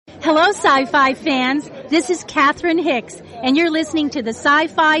Hello, Sci-Fi fans. This is Catherine Hicks, and you're listening to the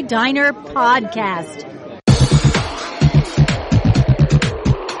Sci-Fi Diner Podcast.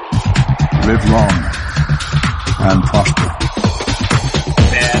 Live long and prosper.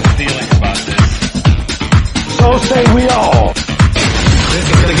 Bad feeling about this. So say we all. This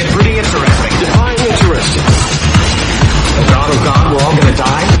is going to get pretty interesting. Define interesting. Oh God, we're all going to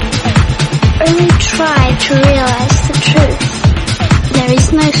die? Only try to realize the truth. There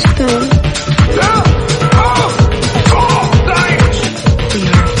is no spoon. We are at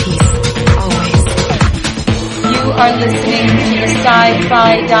peace, always. You are listening to the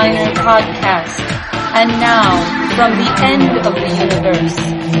Sci-Fi Diner Podcast. And now, from the end of the universe,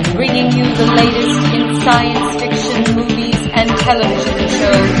 bringing you the latest in science fiction movies and television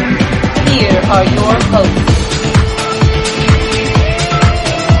shows, here are your hosts.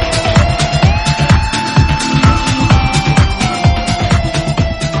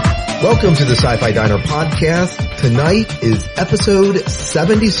 Welcome to the Sci-Fi Diner Podcast. Tonight is episode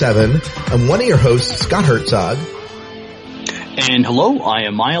 77. I'm one of your hosts, Scott Herzog. And hello, I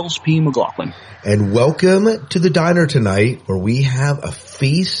am Miles P. McLaughlin. And welcome to the diner tonight, where we have a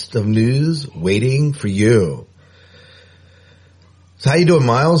feast of news waiting for you. So how you doing,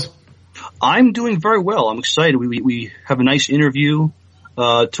 Miles? I'm doing very well. I'm excited. We have a nice interview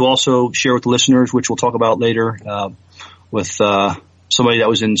to also share with the listeners, which we'll talk about later with somebody that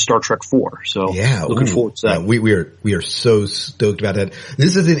was in Star Trek 4. So yeah, looking forward to that. We are so stoked about that.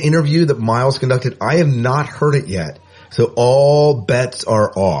 This is an interview that Miles conducted. I have not heard it yet, so all bets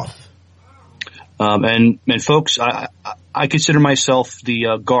are off. And folks, I consider myself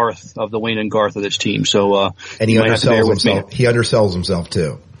the Garth of the Wayne and Garth of this team. So and he undersells himself. He undersells himself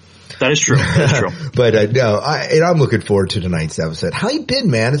too. That is true. That is true. But no, I'm looking forward to tonight's episode. How you been,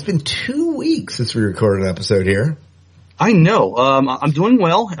 man? It's been 2 weeks since we recorded an episode here. I know. I'm doing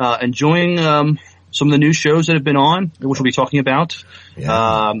well. Enjoying some of the new shows that have been on, which we'll be talking about.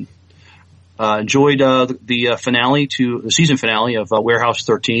 Yeah. Enjoyed the finale to the season finale of Warehouse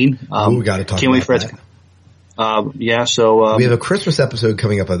 13. We got to talk about that. Yeah. So we have a Christmas episode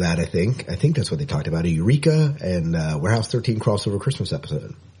coming up of that. I think that's what they talked about: a Eureka and Warehouse 13 crossover Christmas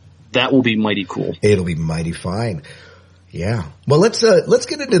episode. That will be mighty cool. It'll be mighty fine. Yeah. Well, let's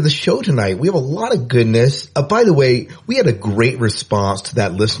get into the show tonight. We have a lot of goodness. By the way, we had a great response to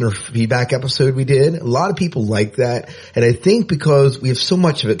that listener feedback episode we did. A lot of people like that. And I think because we have so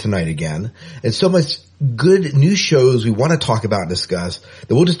much of it tonight again and so much good new shows we want to talk about and discuss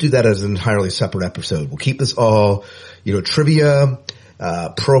that we'll just do that as an entirely separate episode. We'll keep this all, trivia,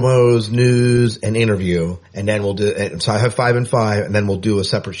 promos, news, and interview. And then we'll do, so I have 5 and 5, and then we'll do a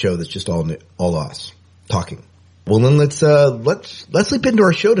separate show that's just all us talking. Well, then let's leap into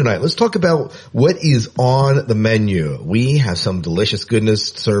our show tonight. Let's talk about what is on the menu. We have some delicious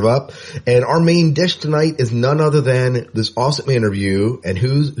goodness to serve up, and our main dish tonight is none other than this awesome interview. And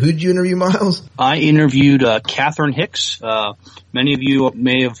who'd you interview, Miles? I interviewed Catherine Hicks. Many of you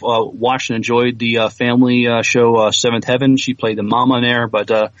may have watched and enjoyed the family show Seventh Heaven. She played the mama in there, but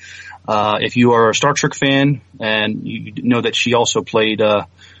if you are a Star Trek fan, and you know that she also played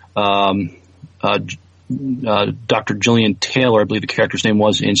Dr. Jillian Taylor, I believe the character's name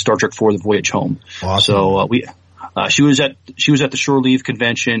was, in Star Trek 4: The Voyage Home. Awesome. So she was at the Shore Leave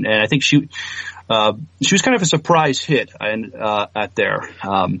convention, and I think she was kind of a surprise hit at there.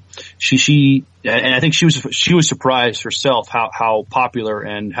 And I think she was surprised herself how popular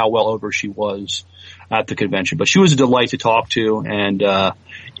and how well over she was at the convention. But she was a delight to talk to, and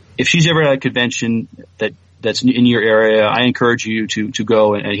if she's ever at a convention that's in your area, I encourage you to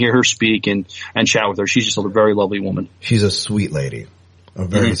go and hear her speak and chat with her. She's just a very lovely woman. She's a sweet lady. A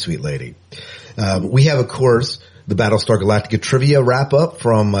very sweet lady. We have, of course, the Battlestar Galactica trivia wrap up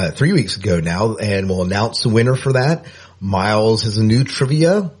from 3 weeks ago now, and we'll announce the winner for that. Miles has a new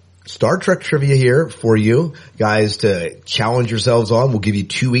trivia, Star Trek trivia here for you guys to challenge yourselves on. We'll give you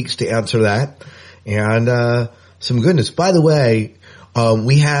 2 weeks to answer that. And some goodness. By the way,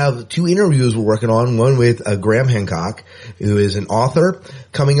 we have 2 interviews we're working on, one with Graham Hancock, who is an author,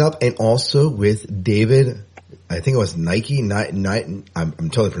 coming up, and also with David, I think it was Nike, I'm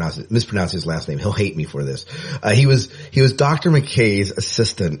totally mispronouncing his last name. He'll hate me for this. He was Dr. McKay's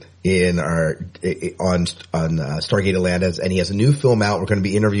assistant on Stargate Atlantis, and he has a new film out. We're going to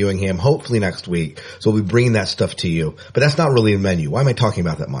be interviewing him hopefully next week. So we'll be bringing that stuff to you. But that's not really a menu. Why am I talking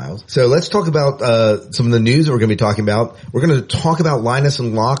about that, Miles? So let's talk about, some of the news that we're going to be talking about. We're going to talk about Linus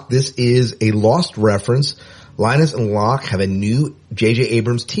and Locke. This is a Lost reference. Linus and Locke have a new J.J.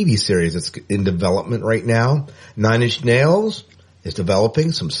 Abrams TV series that's in development right now. 9 Inch Nails is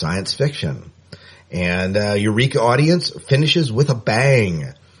developing some science fiction. And Eureka Audience finishes with a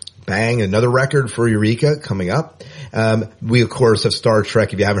bang. Bang, another record for Eureka coming up. We of course have Star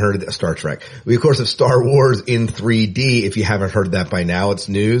Trek, if you haven't heard of Star Trek. We of course have Star Wars in 3D, if you haven't heard that by now. It's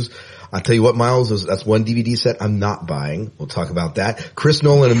news. I'll tell you what, Miles, that's one DVD set I'm not buying. We'll talk about that. Chris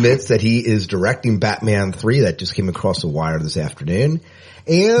Nolan admits that he is directing Batman 3. That just came across the wire this afternoon.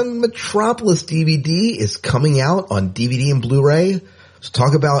 And Metropolis DVD is coming out on DVD and Blu-ray. Let's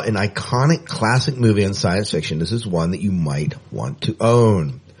talk about an iconic classic movie in science fiction. This is one that you might want to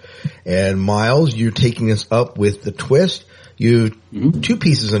own. And Miles, you're taking us up with the twist. You two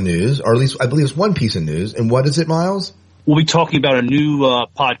pieces of news, or at least I believe it's one piece of news. And what is it, Miles? We'll be talking about a new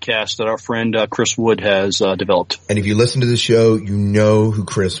podcast that our friend Chris Wood has developed. And if you listen to the show, you know who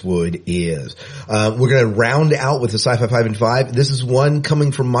Chris Wood is. We're going to round out with the Sci-Fi 5 and 5. This is one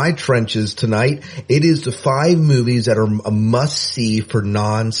coming from my trenches tonight. It is the 5 movies that are a must-see for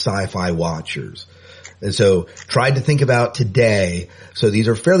non-sci-fi watchers. And so tried to think about today. So these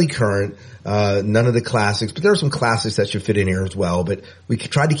are fairly current. None of the classics, but there are some classics that should fit in here as well. But we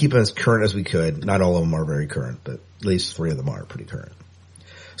tried to keep them as current as we could. Not all of them are very current, but at least 3 of them are pretty current.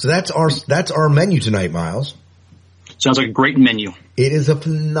 So that's our menu tonight, Miles. Sounds like a great menu. It is a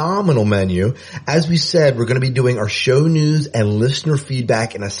phenomenal menu. As we said, we're going to be doing our show news and listener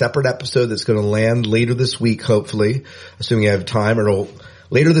feedback in a separate episode that's going to land later this week, hopefully, assuming I have time, or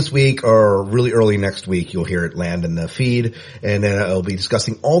later this week or really early next week, you'll hear it land in the feed, and then I'll be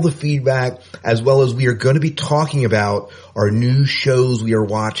discussing all the feedback, as well as we are going to be talking about our new shows we are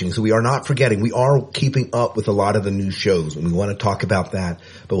watching. So we are not forgetting. We are keeping up with a lot of the new shows, and we want to talk about that,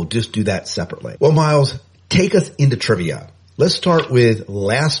 but we'll just do that separately. Well, Miles, take us into trivia. Let's start with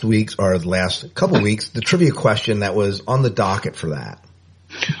last couple weeks, the trivia question that was on the docket for that.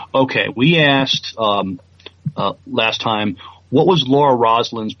 Okay, we asked last time, what was Laura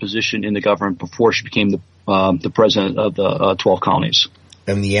Roslin's position in the government before she became the president of the 12 colonies?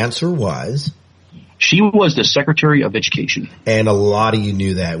 And the answer was? She was the Secretary of Education. And a lot of you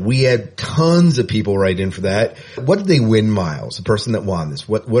knew that. We had tons of people write in for that. What did they win, Miles? The person that won this,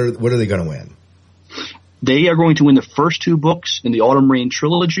 what are they going to win? They are going to win the first 2 books in the Autumn Rain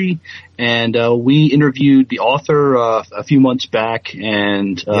trilogy, and we interviewed the author a few months back,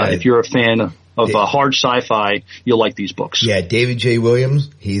 and if you're a fan of hard sci-fi, you'll like these books. Yeah, David J.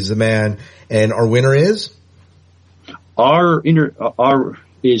 Williams, he's the man. And our winner is?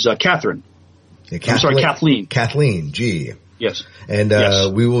 Is Catherine. Yeah, I'm sorry, Kathleen. Kathleen G. Yes. And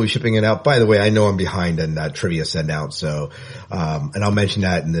we will be shipping it out. By the way, I know I'm behind on that trivia send out, so and I'll mention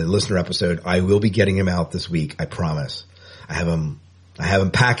that in the listener episode. I will be getting him out this week, I promise. I have him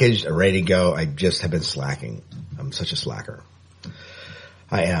packaged, ready to go. I just have been slacking. I'm such a slacker.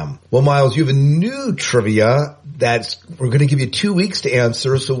 I am. Well, Miles, you have a new trivia we're going to give you 2 weeks to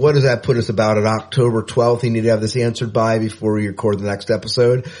answer. So what does that put us about at October 12th? You need to have this answered by before we record the next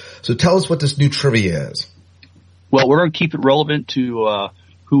episode. So tell us what this new trivia is. Well, we're going to keep it relevant to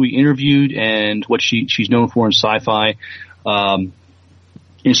who we interviewed and what she's known for in sci-fi.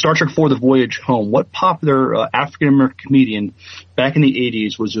 In Star Trek IV, The Voyage Home, what popular African-American comedian back in the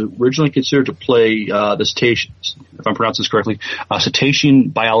 80s was originally considered to play the cetacean, if I'm pronouncing this correctly, cetacean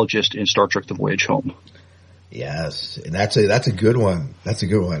biologist in Star Trek The Voyage Home? Yes, and that's a good one. That's a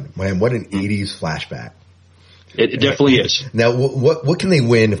good one. Man, what an 80s flashback. It definitely is. Now, what can they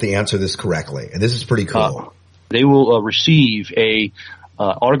win if they answer this correctly? And this is pretty cool. They will receive a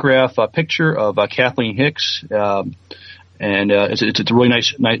autograph picture of Kathleen Hicks, and it's a really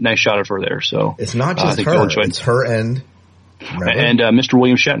nice shot of her there. So it's not just her; it's her and Mr.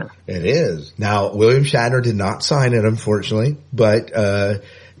 William Shatner. It is. Now, William Shatner did not sign it, unfortunately, but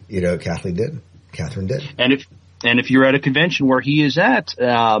Catherine did. And if you're at a convention where he is at,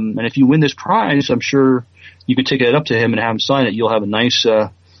 and if you win this prize, I'm sure you can take it up to him and have him sign it. You'll have a nice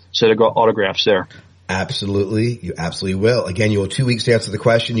set of autographs there. Absolutely. You absolutely will. Again, you have 2 weeks to answer the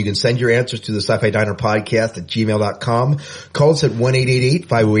question. You can send your answers to the Sci-Fi Diner Podcast at gmail.com. Call us at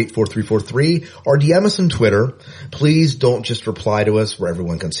 1-888-508-4343 or DM us on Twitter. Please don't just reply to us where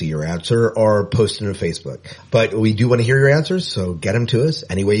everyone can see your answer or post it on Facebook. But we do want to hear your answers, so get them to us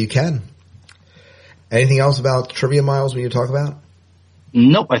any way you can. Anything else about trivia, Miles, we need to talk about?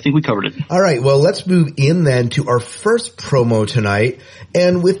 Nope, I think we covered it. All right, well, let's move in then to our first promo tonight.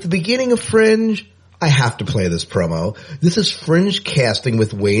 And with the beginning of Fringe, I have to play this promo. This is Fringe Casting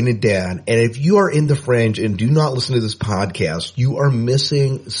with Wayne and Dan. And if you are in the Fringe and do not listen to this podcast, you are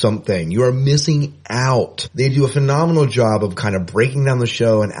missing something. You are missing out. They do a phenomenal job of kind of breaking down the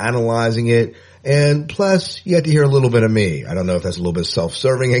show and analyzing it. And plus, you get to hear a little bit of me. I don't know if that's a little bit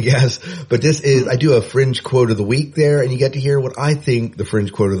self-serving, I guess. But I do a Fringe quote of the week there, and you get to hear what I think the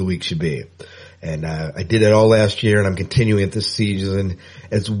Fringe quote of the week should be. And I did it all last year, and I'm continuing it this season.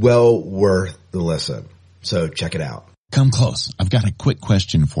 It's well worth the listen. So check it out. Come close. I've got a quick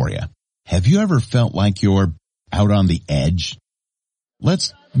question for you. Have you ever felt like you're out on the edge?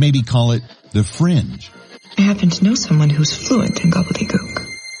 Let's maybe call it the fringe. I happen to know someone who's fluent in gobbledygook.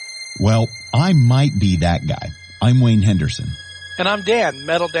 Well, I might be that guy. I'm Wayne Henderson. And I'm Dan,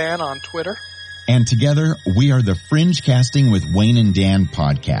 Metal Dan on Twitter. And together, we are the Fringe Casting with Wayne and Dan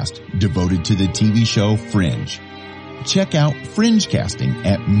podcast, devoted to the TV show Fringe. Check out Fringe Casting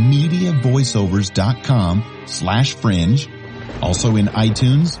at mediavoiceovers.com/fringe, also in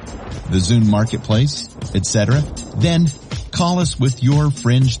iTunes, the Zune Marketplace, etc. Then call us with your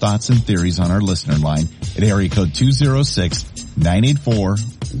Fringe thoughts and theories on our listener line at area code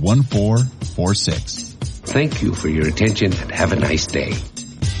 206-984-1446. Thank you for your attention and have a nice day.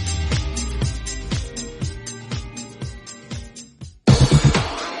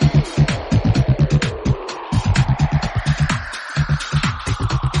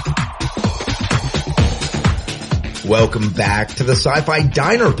 Welcome back to the Sci-Fi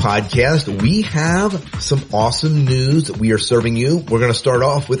Diner podcast. We have some awesome news that we are serving you. We're going to start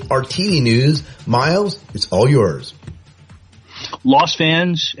off with our TV news. Miles, it's all yours. Lost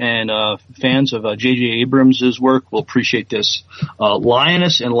fans and fans of J.J. Abrams' work will appreciate this.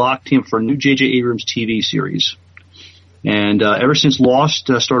 Lioness and Locke team for a new J.J. Abrams TV series. And ever since Lost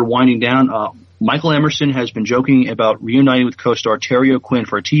started winding down, Michael Emerson has been joking about reuniting with co-star Terry O'Quinn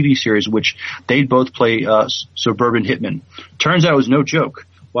for a TV series which they'd both play suburban hitmen. Turns out it was no joke.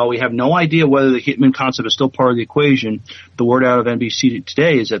 While we have no idea whether the hitman concept is still part of the equation, the word out of NBC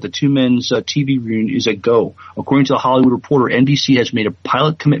today is that the two men's TV reunion is a go. According to the Hollywood Reporter, NBC has made a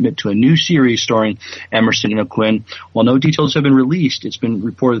pilot commitment to a new series starring Emerson and O'Quinn. While no details have been released, it's been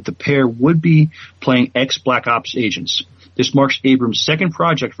reported that the pair would be playing ex-Black Ops agents. This marks Abrams' second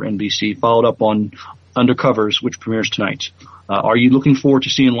project for NBC, followed up on Undercovers, which premieres tonight. Are you looking forward to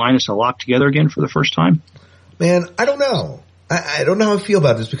seeing Linus and Locke together again for the first time? Man, I don't know. I don't know how I feel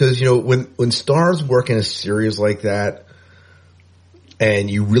about this because, you know, when stars work in a series like that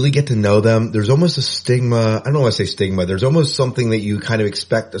and you really get to know them, there's almost a stigma. I don't want to say stigma. There's almost something that you kind of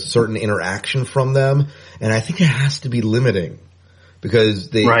expect a certain interaction from them. And I think it has to be limiting because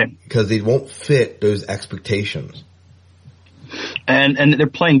they won't fit those expectations. And they're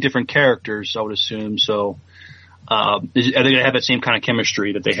playing different characters, I would assume. So, are they going to have that same kind of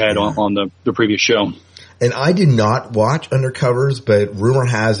chemistry that they had on the previous show? And I did not watch Undercovers, but rumor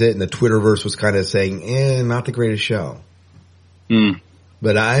has it, and the Twitterverse was kind of saying, not the greatest show.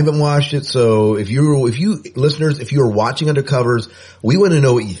 But I haven't watched it, so if you listeners, if you are watching Undercovers, we want to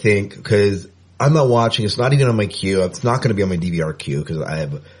know what you think, because I'm not watching. It's not even on my queue. It's not going to be on my DVR queue, because I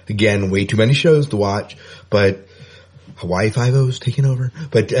have, again, way too many shows to watch, but Hawaii Five-O's taking over.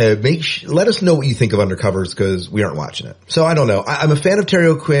 But let us know what you think of Undercovers because we aren't watching it. So I don't know. I'm a fan of Terry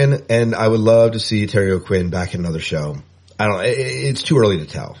O'Quinn, and I would love to see Terry O'Quinn back in another show. I don't know. It's too early to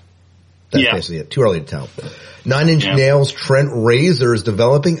tell. That's basically it. Too early to tell. Nine Inch Nails' Trent Reznor is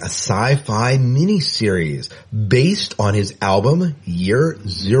developing a sci-fi miniseries based on his album Year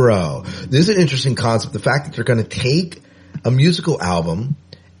Zero. This is an interesting concept. The fact that they're going to take a musical album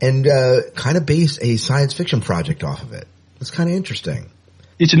and kind of base a science fiction project off of it. It's kind of interesting.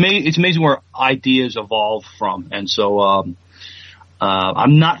 It's amazing where ideas evolve from. And so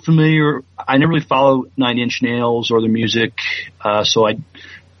I'm not familiar. I never really follow Nine Inch Nails or their music, so I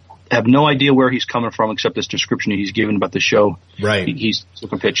have no idea where he's coming from except this description he's given about the show. Right. He's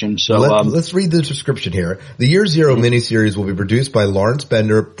looking pitching. So let's read the description here. The Year Zero miniseries will be produced by Lawrence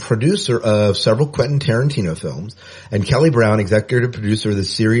Bender, producer of several Quentin Tarantino films, and Kelly Brown, executive producer of the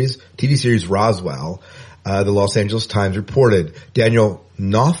TV series Roswell. The Los Angeles Times reported. Daniel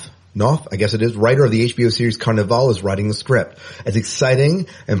Knopf, I guess it is, writer of the HBO series Carnival, is writing the script. It's exciting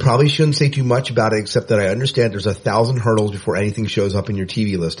and probably shouldn't say too much about it except that I understand there's 1,000 hurdles before anything shows up in your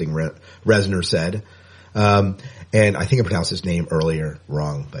TV listing, Reznor said. And I think I pronounced his name earlier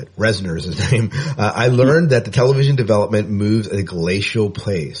wrong, but Reznor is his name. I learned that the television development moves at a glacial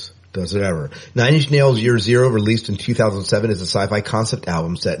pace. Does it ever? Nine Inch Nails' Year Zero, released in 2007, is a sci-fi concept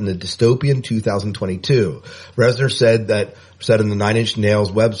album set in a dystopian 2022. Reznor said in the Nine Inch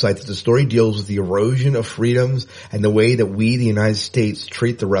Nails website that the story deals with the erosion of freedoms and the way that we, the United States,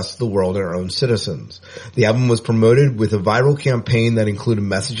 treat the rest of the world and our own citizens. The album was promoted with a viral campaign that included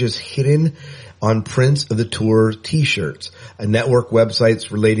messages hidden on prints of the tour t-shirts, a network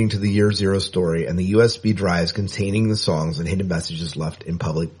websites relating to the Year Zero story, and the USB drives containing the songs and hidden messages left in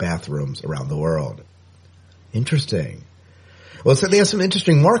public bathrooms around the world. Interesting. Well, so they have some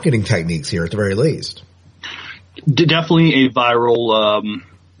interesting marketing techniques here at the very least. Definitely a viral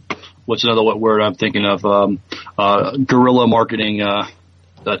what's another word I'm thinking of? Guerrilla marketing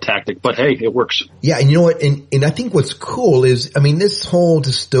tactic. But hey, it works. Yeah, and you know what? And I think what's cool is, I mean, this whole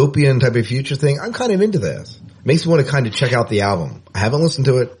dystopian type of future thing, I'm kind of into this. It makes me want to kind of check out the album. I haven't listened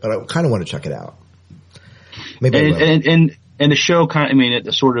to it, but I kind of want to check it out. Maybe and the show kind of, I mean,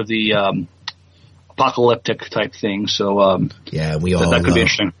 it's sort of the apocalyptic type thing. So yeah, we all that could be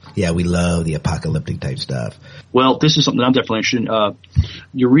interesting. Yeah, we love the apocalyptic type stuff. Well, this is something I'm definitely interested in.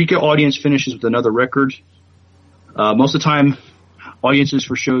 Eureka audience finishes with another record. Most of the time, audiences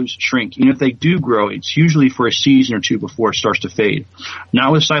for shows shrink. Even if they do grow, it's usually for a season or two before it starts to fade.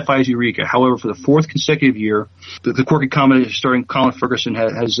 Not with Sci-Fi's Eureka. However, for the fourth consecutive year, the quirky comedy starring Colin Ferguson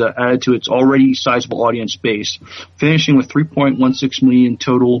has added to its already sizable audience base, finishing with 3.16 million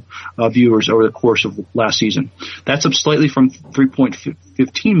total viewers over the course of last season. That's up slightly from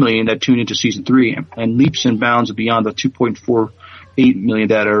 3.15 million that tuned into season 3, and leaps and bounds beyond the 2.48 million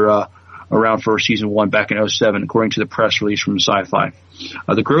that are around for season 1 back in 2007, according to the press release from Sci-Fi.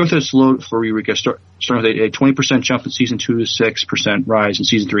 The growth has slowed for Eureka, starting with a 20% jump in season 2 to 6% rise in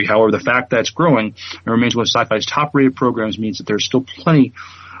season 3. However, the fact that it's growing and remains one of Sci-Fi's top-rated programs means that there's still plenty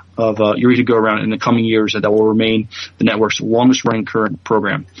of Eureka to go around in the coming years, and that will remain the network's longest-running current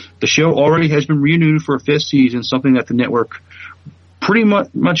program. The show already has been renewed for a 5th season, something that the network pretty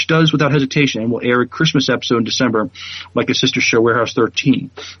much does without hesitation, and will air a Christmas episode in December, like a sister show, Warehouse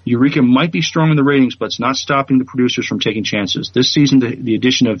 13. Eureka might be strong in the ratings, but it's not stopping the producers from taking chances. This season, the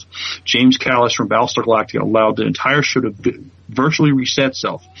addition of James Callis from Battlestar Galactica allowed the entire show to virtually reset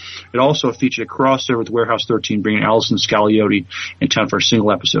itself. It also featured a crossover with Warehouse 13, bringing Alison Scagliotti in town for a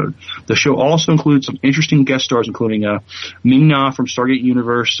single episode. The show also includes some interesting guest stars, including Ming-Na from Stargate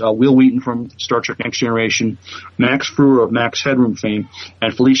Universe, Will Wheaton from Star Trek Next Generation, Max Frewer of Max Headroom fame,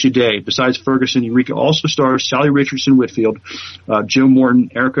 and Felicia Day. Besides Ferguson, Eureka also stars Sally Richardson Whitfield, Joe Morton,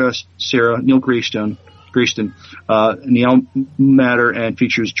 Erica Sarah, Neil Grayston, Neil Matter, and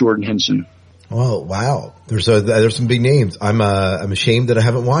features Jordan Henson. Oh, wow. There's some big names. I'm ashamed that I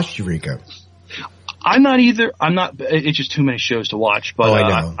haven't watched Eureka. I'm not either. It's just too many shows to watch, but, I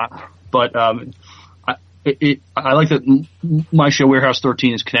know. I like that my show Warehouse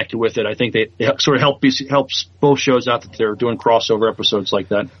 13 is connected with it. I think it sort of helps both shows out that they're doing crossover episodes like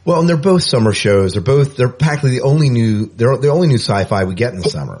that. Well, and they're both summer shows. They're practically the only new sci-fi we get in the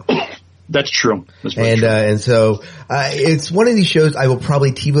summer. That's true. That's true. And so it's one of these shows I will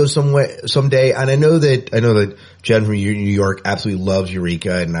probably TiVo someday. And I know that Jen from New York absolutely loves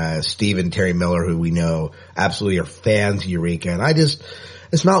Eureka, and Steve and Terry Miller, who we know, absolutely are fans of Eureka. And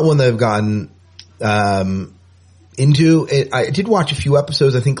it's not one that I've gotten into. I did watch a few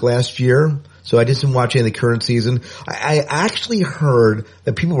episodes, I think, last year. So I didn't watch any of the current season. I actually heard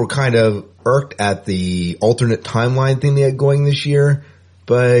that people were kind of irked at the alternate timeline thing they had going this year.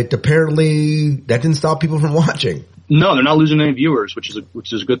 But apparently that didn't stop people from watching. No, they're not losing any viewers, which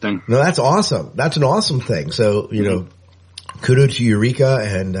is a good thing. No, that's awesome. That's an awesome thing. So, kudos to Eureka,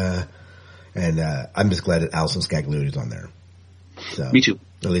 and I'm just glad that Alison Scagliotti is on there. So, me too.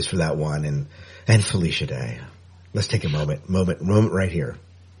 At least for that one, and Felicia Day. Let's take a moment right here.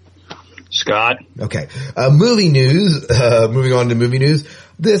 Scott. Okay. Movie news. Moving on to movie news.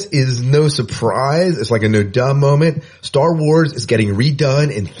 This is no surprise. It's like a no dumb moment. Star Wars is getting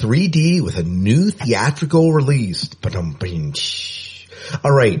redone in 3D with a new theatrical release.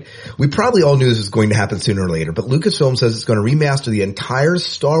 All right. We probably all knew this was going to happen sooner or later, but Lucasfilm says it's going to remaster the entire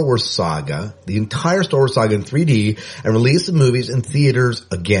Star Wars saga in 3D and release the movies in theaters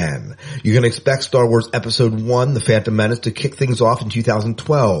again. You're going to expect Star Wars Episode 1, The Phantom Menace, to kick things off in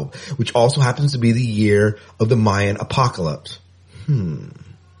 2012, which also happens to be the year of the Mayan apocalypse.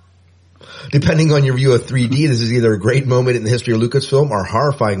 Depending on your view of 3D, this is either a great moment in the history of Lucasfilm or a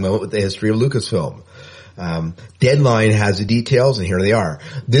horrifying moment with the history of Lucasfilm. Deadline has the details, and here they are.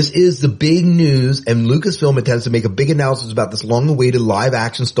 This is the big news, and Lucasfilm intends to make a big announcement about this long-awaited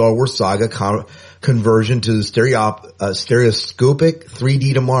live-action Star Wars saga conversion to stereoscopic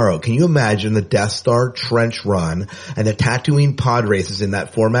 3D tomorrow. Can you imagine the Death Star trench run and the Tatooine pod races in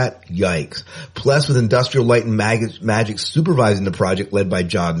that format? Yikes. Plus, with Industrial Light and Magic supervising the project led by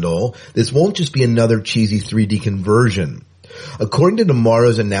John Knoll, this won't just be another cheesy 3D conversion. According to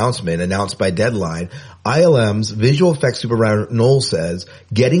tomorrow's announced by Deadline, ILM's visual effects supervisor Noel says,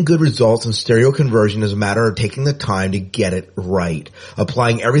 getting good results in stereo conversion is a matter of taking the time to get it right,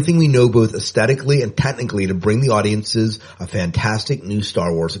 applying everything we know both aesthetically and technically to bring the audiences a fantastic new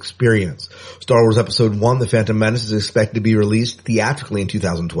Star Wars experience. Star Wars Episode 1, The Phantom Menace, is expected to be released theatrically in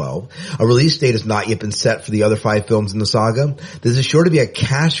 2012. A release date has not yet been set for the other 5 films in the saga. This is sure to be a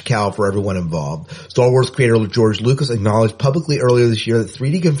cash cow for everyone involved. Star Wars creator George Lucas acknowledged publicly earlier this year that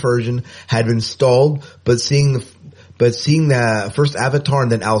 3D conversion had been stalled, but seeing the first Avatar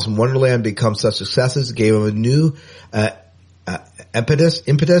and then Alice in Wonderland become such successes gave him a new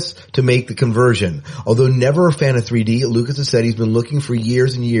impetus to make the conversion. Although never a fan of 3D, Lucas has said he's been looking for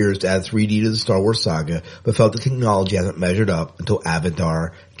years and years to add 3D to the Star Wars saga, but felt the technology hasn't measured up until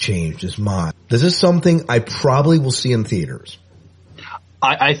Avatar changed his mind. This is something I probably will see in theaters.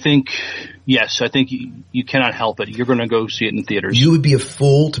 I think, yes, I think you cannot help it. You're going to go see it in theaters. You would be a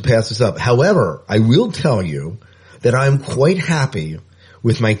fool to pass this up. However, I will tell you that I'm quite happy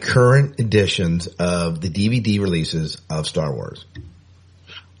with my current editions of the DVD releases of Star Wars.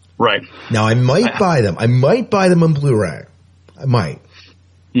 Right. Now, I might buy them. I might buy them on Blu-ray. I might.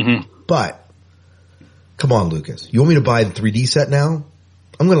 Mm-hmm. But, come on, Lucas. You want me to buy the 3D set now?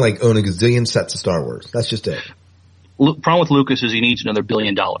 I'm going to like own a gazillion sets of Star Wars. That's just it. Problem with Lucas is he needs another $1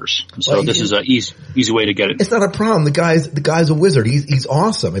 billion. So well, this is an easy way to get it. It's not a problem. The guy's a wizard. He's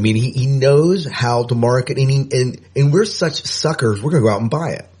awesome. I mean, he knows how to market, and we're such suckers. We're going to go out and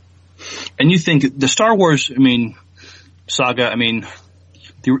buy it. And you think the Star Wars, saga,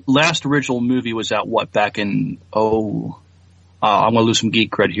 the last original movie was out back in I'm going to lose some geek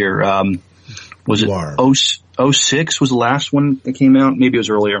cred here. Was it 06 was the last one that came out? Maybe it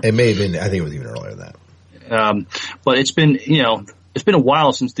was earlier. It may have been. I think it was even earlier than that. But it's been a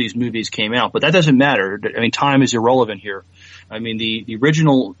while since these movies came out, but that doesn't matter. Time is irrelevant here. The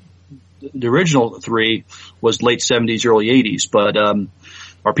original 3 was late 70s, early 80s, but,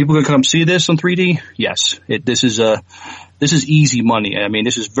 are people going to come see this on 3D? Yes. This is easy money.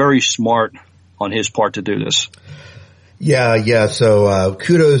 This is very smart on his part to do this. Yeah. So,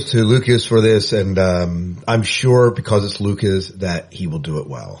 kudos to Lucas for this. And, I'm sure because it's Lucas that he will do it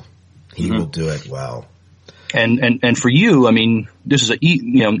well. He will do it well. And for you, this is a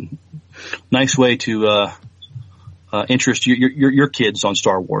nice way to interest your kids on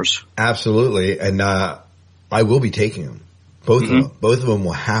Star Wars. Absolutely, and I will be taking them. Both of them. Both of them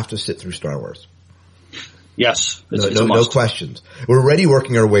will have to sit through Star Wars. Yes, no questions. We're already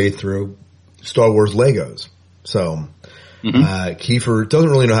working our way through Star Wars Legos. So Kiefer doesn't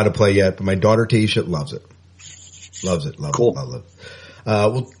really know how to play yet, but my daughter Taisha loves it. Loves it.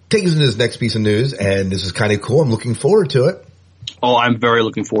 We'll take us into this next piece of news, and this is kind of cool. I'm looking forward to it. Oh, I'm very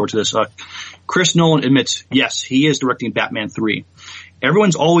looking forward to this. Chris Nolan admits, yes, he is directing Batman 3.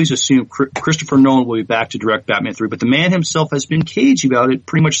 Everyone's always assumed Christopher Nolan will be back to direct Batman 3, but the man himself has been cagey about it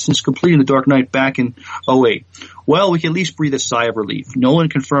pretty much since completing The Dark Knight back in 2008. Well, we can at least breathe a sigh of relief. Nolan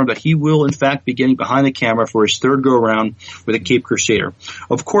confirmed that he will, in fact, be getting behind the camera for his third go-around with a Cape Crusader.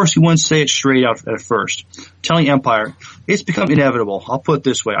 Of course, he wouldn't say it straight out at first. Telling Empire, it's become inevitable. I'll put it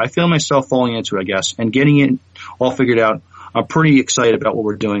this way. I feel myself falling into it, I guess, and getting it all figured out. I'm pretty excited about what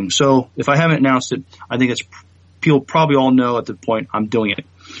we're doing. So if I haven't announced it, I think people probably all know at the point I'm doing it.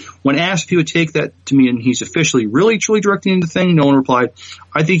 When asked if he would take that to mean he's officially really truly directing the thing, Nolan replied,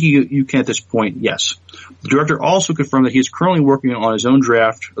 I think you can at this point, yes. The director also confirmed that he is currently working on his own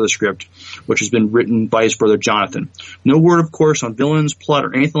draft of the script, which has been written by his brother Jonathan. No word, of course, on villains, plot,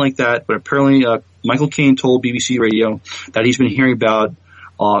 or anything like that, but apparently Michael Caine told BBC Radio that he's been hearing about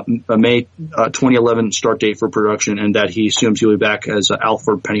a May 2011 start date for production, and that he assumes he'll be back as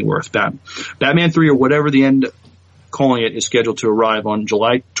Alfred Pennyworth. Batman 3, or whatever the end calling it, is scheduled to arrive on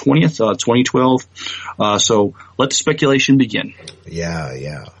July 20th, 2012. So let the speculation begin.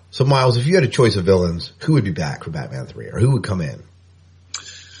 Yeah. So Miles, if you had a choice of villains, who would be back for Batman 3, or who would come in?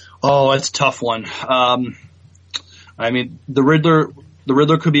 Oh, that's a tough one. The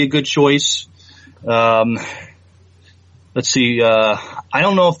Riddler could be a good choice. Let's see. I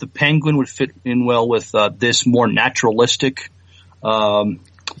don't know if the Penguin would fit in well with this more naturalistic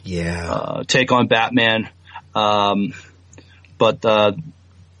take on Batman. But the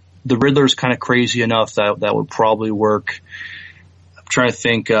Riddler's kind of crazy enough that would probably work. I'm trying to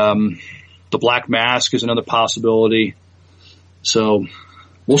think. The Black Mask is another possibility. So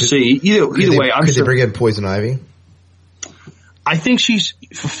we'll see. Either way, could they bring in Poison Ivy? I think she's,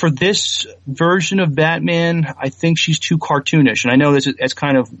 for this version of Batman, I think she's too cartoonish. And I know it's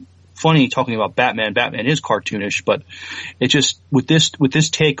kind of funny talking about Batman. Batman is cartoonish, but it just, with this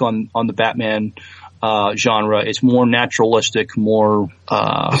take on the Batman, genre. It's more naturalistic, more.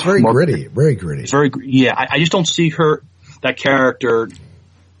 It's very gritty. Very gritty. It's very. Yeah, I just don't see that character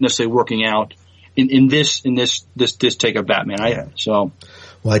necessarily working out in this take of Batman.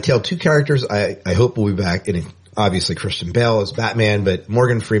 Well, I tell two characters I hope will be back. And obviously Christian Bale is Batman, but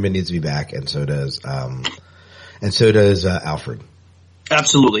Morgan Freeman needs to be back, and so does Alfred.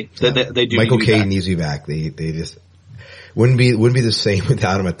 Absolutely, they do. Michael Caine needs to be back. They just wouldn't be the same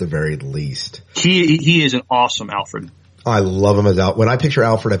without him at the very least. He is an awesome Alfred. I love him as Alfred. When I picture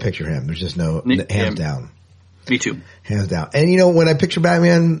Alfred, I picture him. There's just no hands down. Me too. Hands down. And when I picture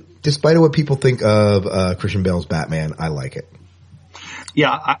Batman, despite what people think of Christian Bale's Batman, I like it.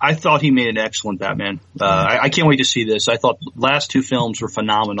 Yeah, I thought he made an excellent Batman. I can't wait to see this. I thought the last two films were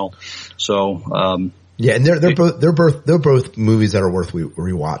phenomenal. So, yeah, and they're both movies that are worth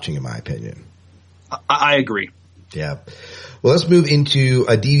rewatching, in my opinion. I agree. Yeah. Well, let's move into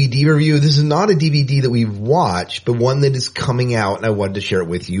a DVD review. This is not a DVD that we've watched, but one that is coming out, and I wanted to share it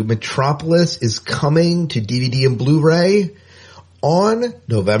with you. Metropolis is coming to DVD and Blu-ray on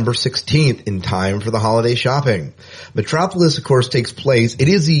November 16th in time for the holiday shopping. Metropolis, of course, takes place. It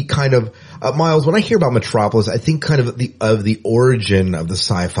is the kind of, Miles, when I hear about Metropolis, I think kind of the origin of the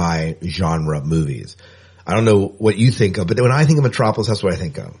sci-fi genre movies. I don't know what you think of, but when I think of Metropolis, that's what I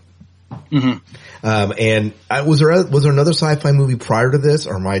think of. Mm-hmm. Was there another sci-fi movie prior to this,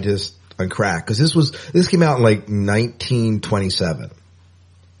 or am I just on crack? Cause this came out in like 1927.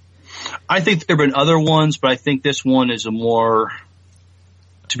 I think there have been other ones, but I think this one is a more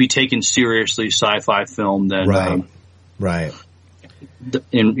to be taken seriously sci-fi film than right. Back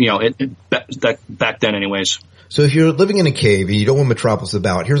then, anyways. So if you're living in a cave and you don't know what Metropolis is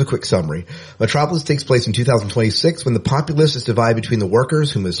about, here's a quick summary. Metropolis takes place in 2026 when the populace is divided between the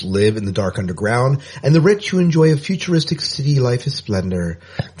workers who must live in the dark underground and the rich who enjoy a futuristic city life of splendor.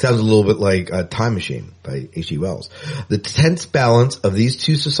 Sounds a little bit like Time Machine by H.G. Wells. The tense balance of these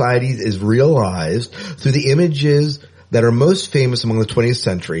two societies is realized through the images that are most famous among the 20th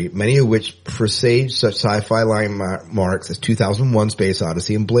century, many of which presage such sci-fi landmarks as 2001: Space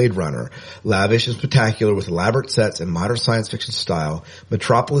Odyssey and Blade Runner. Lavish and spectacular with elaborate sets and modern science fiction style,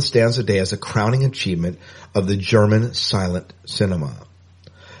 Metropolis stands today as a crowning achievement of the German silent cinema.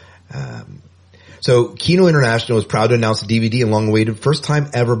 So Kino International is proud to announce the DVD and long-awaited first-time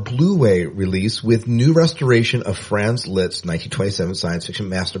ever Blu-ray release with new restoration of Franz Liszt's 1927 science fiction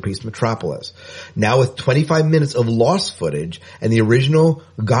masterpiece Metropolis. Now with 25 minutes of lost footage and the original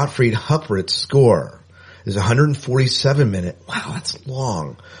Gottfried Huppertz score. There's a 147-minute, wow, that's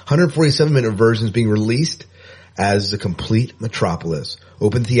long, 147-minute version is being released as the complete Metropolis.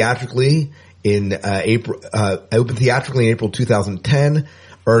 Opened theatrically in April 2010,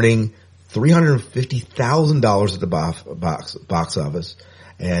 earning $350,000 at the box office,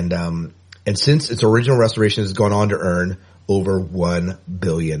 and since its original restoration has gone on to earn over $1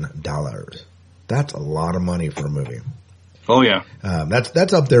 billion. That's a lot of money for a movie. Oh yeah,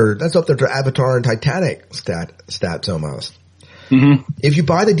 that's up there. That's up there to Avatar and Titanic stats almost. Mm-hmm. If you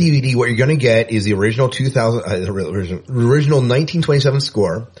buy the DVD, what you're going to get is the original original 1927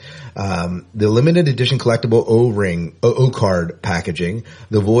 score, the limited edition collectible O-card packaging,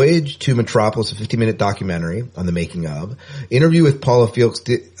 the Voyage to Metropolis, a 50-minute documentary on the making of, interview with Paula Felix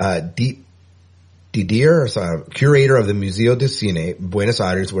Didier, curator of the Museo de Cine, Buenos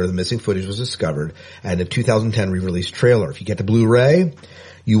Aires, where the missing footage was discovered, and the 2010 re-release trailer. If you get the Blu-ray,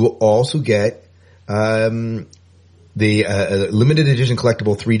 you will also get the limited edition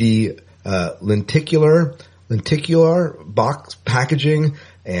collectible 3D lenticular box packaging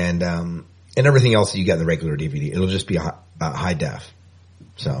and everything else that you get in the regular DVD. It'll just be a high def,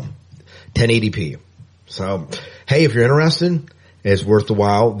 so 1080p. So hey, if you're interested, it's worth the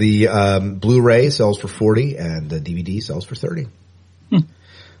while. The Blu-ray sells for $40 and the DVD sells for $30.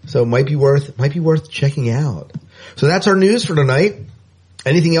 So it might be worth checking out. So that's our news for tonight.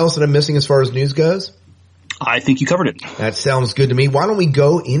 Anything else that I'm missing as far as news goes? I think you covered it. That sounds good to me. Why don't we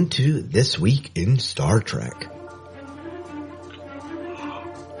go into This Week in Star Trek?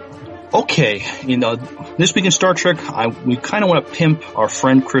 Okay, This Week in Star Trek, we kind of want to pimp our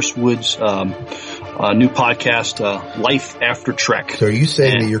friend Chris Wood's new podcast, Life After Trek. So are you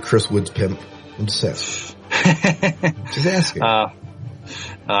saying that you're Chris Wood's pimp? I'm just asking. Just asking.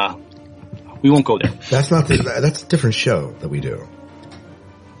 We won't go there. That's a different show that we do.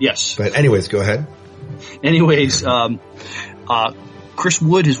 Yes. But anyways, go ahead. Anyways, Chris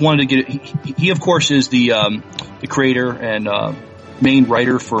Wood has wanted to get. He of course is the creator and main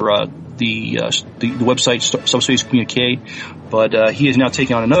writer for the website Subspace Communique, but he is now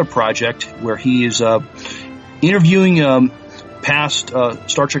taking on another project where he is interviewing past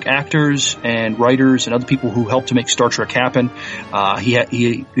Star Trek actors and writers and other people who helped to make Star Trek happen.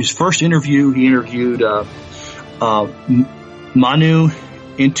 His first interview, he interviewed Manu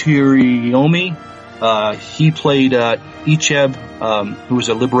Intiriomi. He played Icheb, who was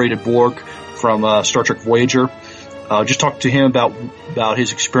a liberated Borg from Star Trek Voyager. Just talked to him about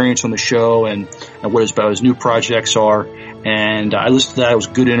his experience on the show and what his new projects are. And I listened to that. It was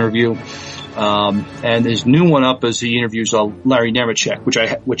a good interview. And his new one up is he interviews Larry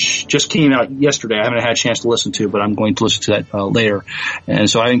Nemeczek, which just came out yesterday. I haven't had a chance to listen to, but I'm going to listen to that later. And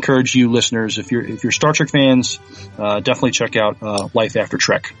so I encourage you listeners, if you're Star Trek fans, definitely check out Life After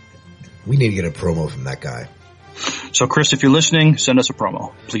Trek. We need to get a promo from that guy. So Chris, if you're listening, send us a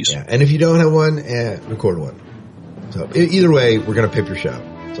promo, please. Yeah, and if you don't have one, record one. So either way, we're going to pimp your show.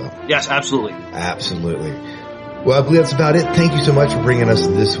 So yes, absolutely. Absolutely. Well, I believe that's about it. Thank you so much for bringing us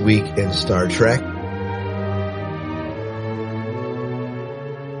this week in Star Trek.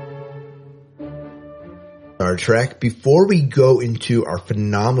 Star Trek. Before we go into our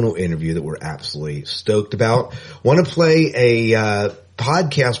phenomenal interview that we're absolutely stoked about, want to play a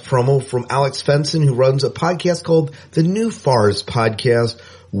podcast promo from Alex Fenson, who runs a podcast called The New Forest Podcast.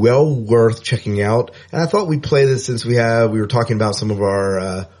 Well worth checking out. And I thought we'd play this since we were talking about some of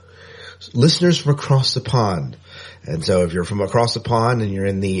our listeners from across the pond. And so if you're from across the pond and you're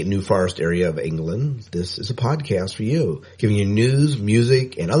in the New Forest area of England, this is a podcast for you, giving you news,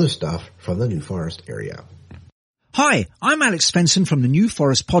 music, and other stuff from the New Forest area. Hi, I'm Alex Fenson from the New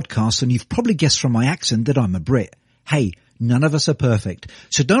Forest Podcast, and you've probably guessed from my accent that I'm a Brit. Hey, none of us are perfect.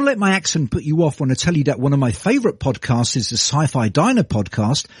 So don't let my accent put you off when I tell you that one of my favourite podcasts is the Sci-Fi Diner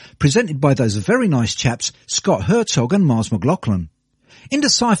Podcast, presented by those very nice chaps, Scott Herzog and Miles McLaughlin. In the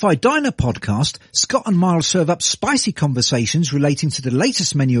Sci-Fi Diner Podcast, Scott and Miles serve up spicy conversations relating to the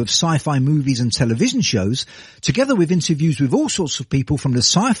latest menu of sci-fi movies and television shows, together with interviews with all sorts of people from the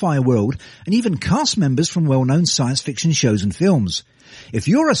sci-fi world and even cast members from well-known science fiction shows and films. If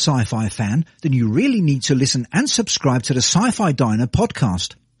you're a sci-fi fan, then you really need to listen and subscribe to the Sci-Fi Diner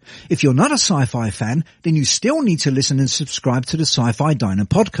Podcast. If you're not a sci-fi fan, then you still need to listen and subscribe to the Sci-Fi Diner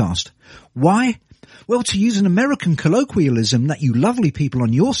Podcast. Why? Well, to use an American colloquialism that you lovely people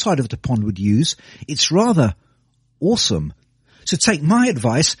on your side of the pond would use, it's rather awesome. So take my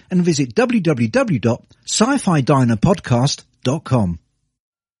advice and visit www.scifidinerpodcast.com.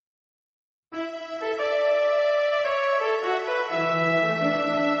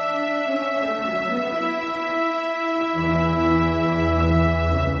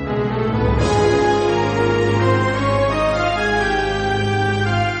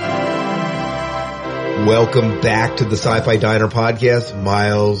 Welcome back to the Sci-Fi Diner Podcast.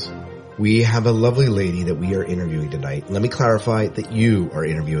 Miles, we have a lovely lady that we are interviewing tonight. Let me clarify that you are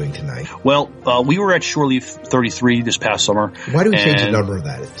interviewing tonight. Well, we were at Shore Leave 33 this past summer. Why do we change the number of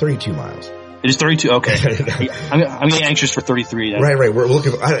that? It's 32 miles. It is 32? Okay. I'm getting anxious for 33 then. Right. We're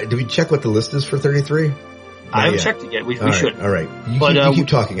looking. Did we check what the list is for 33? I haven't checked it yet. We should. All right. You keep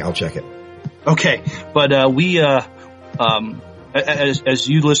talking. I'll check it. Okay. But as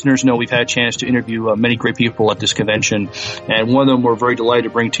you listeners know, we've had a chance to interview many great people at this convention, and one of them we're very delighted to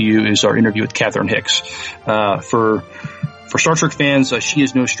bring to you is our interview with Catherine Hicks. For Star Trek fans, she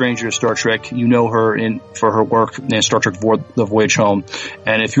is no stranger to Star Trek. You know her for her work in Star Trek The Voyage Home.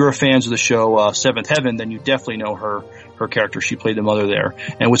 And if you're a fan of the show Seventh Heaven, then you definitely know her character. She played the mother there.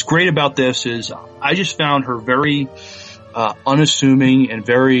 And what's great about this is I just found her very unassuming and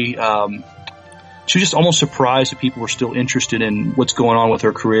very she was just almost surprised that people were still interested in what's going on with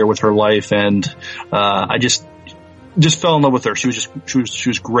her career, with her life, and I just fell in love with her. She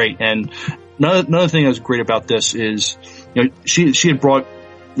was great. And another thing that was great about this is, you know, she had brought,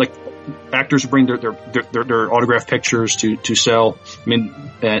 like, actors bring their autograph pictures to sell,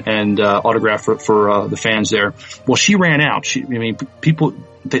 and autograph for the fans there. Well, she ran out. People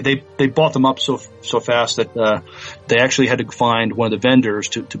they bought them up so fast that they actually had to find one of the vendors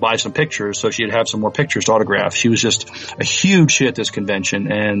to buy some pictures, so she'd have some more pictures to autograph. She was just a huge hit at this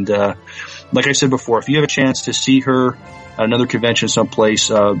convention, and like I said before, if you have a chance to see her at another convention someplace,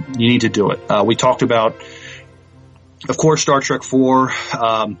 you need to do it. We talked about, of course, Star Trek 4,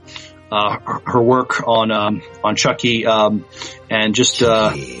 her work on Chucky, and just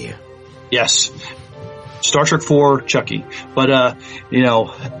yes. Star Trek 4, Chucky. But,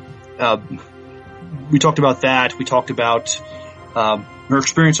 we talked about that. We talked about, her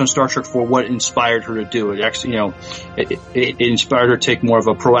experience on Star Trek 4, what inspired her to do it. Actually, it inspired her to take more of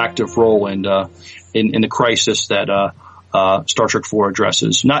a proactive role in the crisis that, Star Trek 4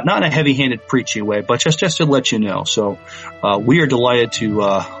 addresses. Not in a heavy-handed preachy way, but just to let you know. So, we are delighted to,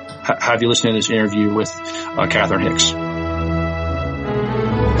 have you listen to this interview with, Catherine Hicks.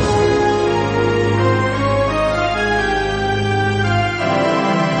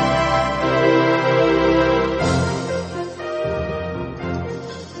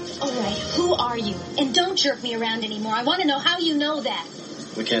 Who are you? And don't jerk me around anymore. I want to know how you know that.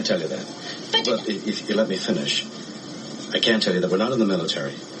 We can't tell you that. But if you let me finish, I can tell you that we're not in the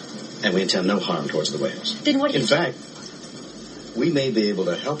military, and we intend no harm towards the whales. Then what do you... In fact, we may be able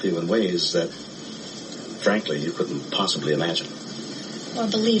to help you in ways that, frankly, you couldn't possibly imagine. Or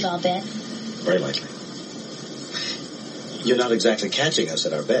believe, I'll bet. Very likely. You're not exactly catching us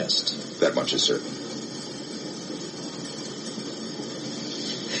at our best. That much is certain.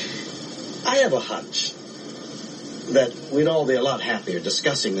 I have a hunch that we'd all be a lot happier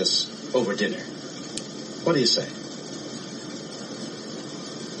discussing this over dinner. What do you say?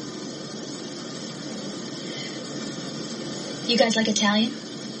 You guys like Italian?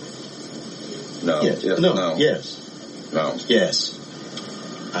 No. Yes. Yeah, No. Yes. No. Yes.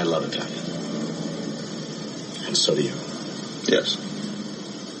 I love Italian. And so do you. Yes.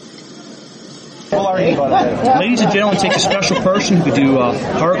 Ladies and gentlemen, take a special person who could do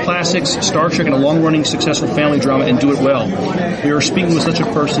horror classics, Star Trek, and a long-running successful family drama and do it well. We are speaking with such a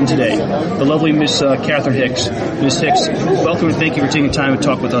person today, the lovely Miss Catherine Hicks. Miss Hicks, welcome and thank you for taking time to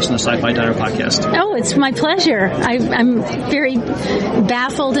talk with us on the Sci-Fi Diner podcast. Oh, it's my pleasure. I'm very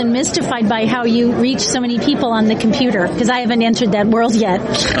baffled and mystified by how you reach so many people on the computer, because I haven't entered that world yet.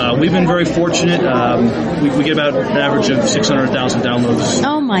 We've been very fortunate. We get about an average of 600,000 downloads.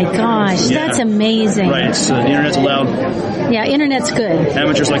 Oh my gosh, Yeah. That's amazing. Right, it's, the internet's allowed Yeah, internet's good.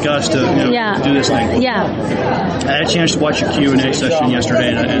 amateurs like us to do this thing. Yeah. I had a chance to watch your Q&A session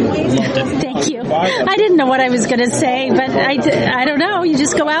yesterday and loved it. Thank you. I didn't know what I was going to say, but I don't know. You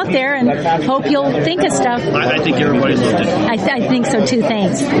just go out there and hope you'll think of stuff. I think everybody loved it. I think so too.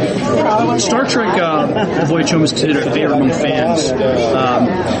 Thanks. Star Trek Voyage Home is considered a favorite among fans.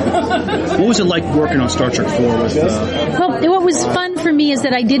 What was it like working on Star Trek 4? Well, what was fun for me is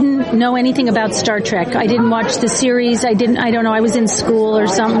that I didn't know anything about Star Trek. I didn't watch the series. I don't know. I was in school or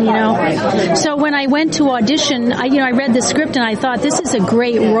something, So when I went to audition, I read the script and I thought, this is a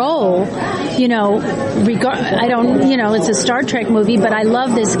great role. It's a Star Trek movie, but I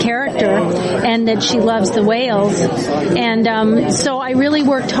love this character and that she loves the whales. And so I really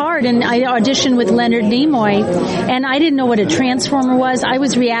worked hard, and I auditioned with Leonard Nimoy, and I didn't know what a transformer was. I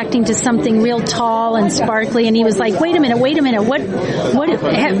was reacting to something real tall and sparkly, and he was like, wait a minute, what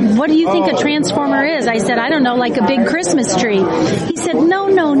do you think a transformer is? I said, I don't know, like a big Christmas tree. He said, no,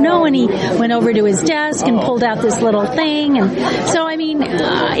 and he went over to his desk and pulled out this little thing, and so,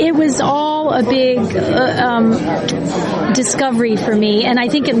 it was all a big discovery for me, and I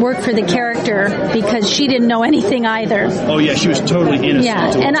think it worked for the character because she didn't know anything either. Oh yeah, she was totally innocent.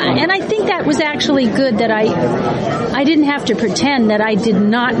 Yeah, and I think that was actually good that I didn't have to pretend that I did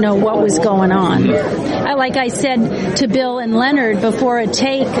not know what was going on. Like I said to Bill and Leonard before a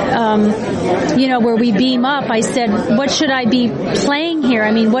take, where we beam up, I said, what should I be playing here?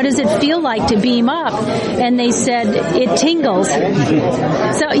 What does it feel like to beam up? And they said, it tingles.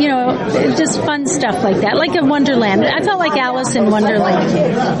 So, just fun stuff like that, like in Wonderland. I felt like Alice in Wonderland.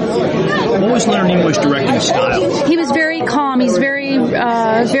 What was Leonard Nimoy's directing style? He was very calm. He's very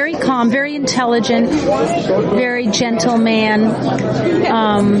calm, very intelligent, very gentle man,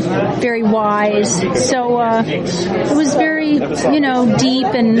 very wise. So it was very, deep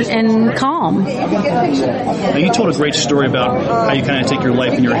and calm. Now, you told a great story about how you kind of take your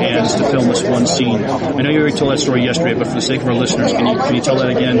life in your hands to film this one scene. I know you already told that story yesterday, but for the sake of our listeners, can you tell that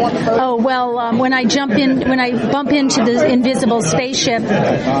again? Oh, well, when I bump into the invisible spaceship,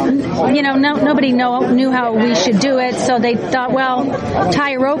 nobody knew how we should do it, so they thought, well,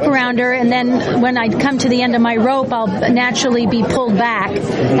 tie a rope around her, and then when I come to the end of my rope, I'll naturally be pulled back,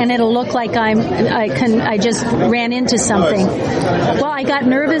 and it'll look like I just ran into something. Well, I got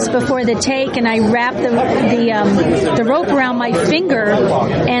nervous before the take, and I wrapped the rope around my finger,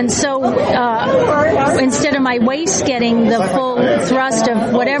 and so instead of my waist getting the full thrust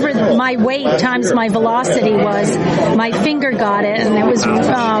of whatever my weight times my velocity was, my finger got it, and it was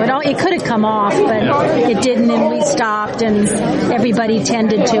it could have come off, but it didn't, and we stopped, and everybody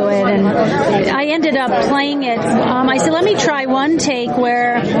tended to it, and I ended up playing it. I said, let me try one take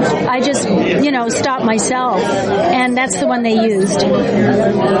where I just stop myself, and that's the one they used.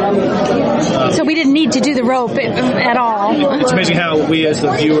 So we didn't need to do the rope at all. It's amazing how we as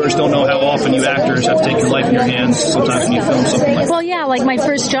the viewers don't know how often you actors have to take your life in your hands sometimes when you film something like that. Well, yeah, like my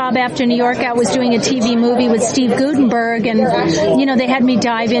first job after New York, I was doing a TV movie with Steve Guttenberg, and they had me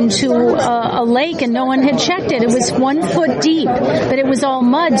dive into a lake, and no one had checked it. It was 1 foot deep, but it was all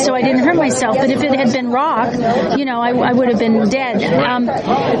mud, so I didn't hurt myself. But if it had been rock, I would have been dead.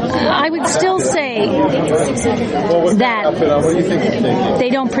 I would still say that they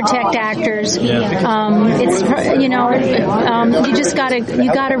don't protect actors. It's you just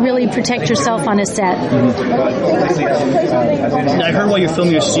gotta really protect yourself on a set. I heard while you're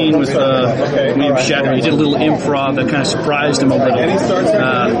filming your scene with William Shatner, you did a little improv that kind of surprised him a little.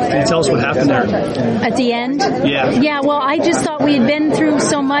 Can you tell us what happened there? At the end? Yeah. Yeah, well, I just thought we had been through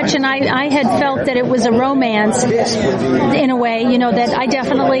so much, and I had felt that it was a romance in a way, that I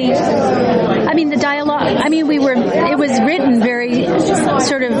definitely, the dialogue, it was written very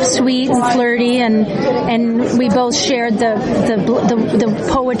sort of sweet and flirty, and we both shared the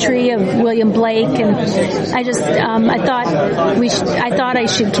poetry of William Blake, and I just, I thought I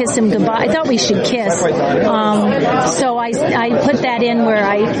should kiss him goodbye. I thought we should kiss. So I put that in where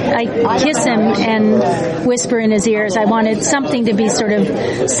I kiss him and whisper in his ears. I wanted something to be sort of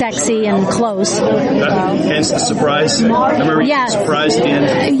sexy and close. Hence the surprise. Remember, yeah. Surprised at the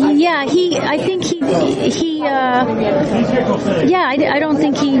end. Yeah, I don't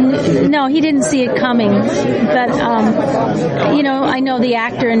think he didn't see it coming. But I know the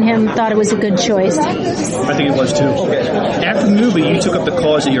actor in him thought it was a good choice. I think it was too. After the movie, you took up the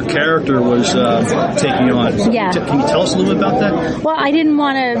cause that your character was taking on. Yeah. Can you tell us a little bit about that? Well, I didn't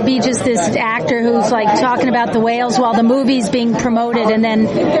want to be just this actor who's like talking about the whales while the movie's being promoted and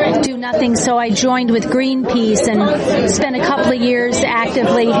then do nothing. So I joined with Greenpeace and spent a couple of years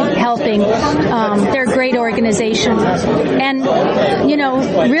actively helping. They're a great organization. And,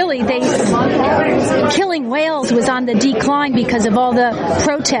 really, killing whales was on the decline because of all the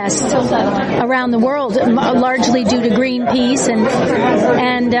protests around the world, largely due to Greenpeace.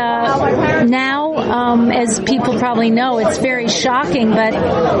 And now, as people probably know, it's very shocking, but,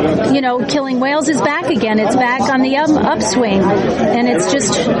 killing whales is back again. It's back on the upswing, and it's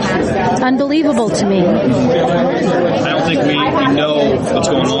just unbelievable to me. I don't think we know what's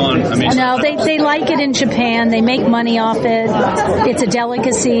going on. No, they like it in Japan. They make money off it. It's a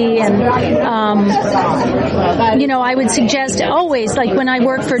delicacy, and I would suggest always, like when I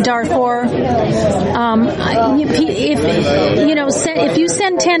work for Darfur, if you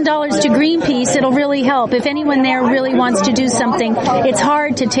send $10 to Greenpeace, it'll really help. If anyone there really wants to do something, it's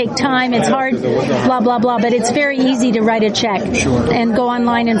hard to take time. It's hard, blah blah blah, but it's very easy to write a check and go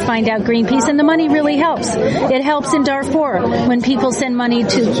online and find out Greenpeace, and the money really helps. It helps in Darfur when people send money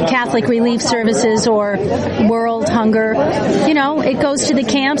to Catholic Relief Services or World Hunger. It goes to the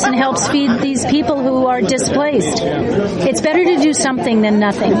camps and helps feed these people who are displaced. It's better to do something than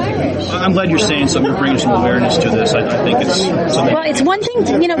nothing. I'm glad you're saying something to bring some awareness to this. I think it's something. Well, it's one thing,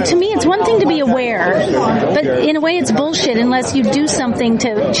 to me, it's one thing to be aware, but in a way it's bullshit unless you do something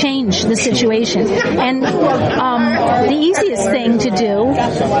to change the situation. And the easiest thing to do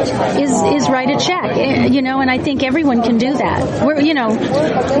is write a check, and I think everyone can do that. We're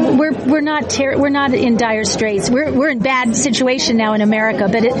not in dire straits. We're in bad situation now in America,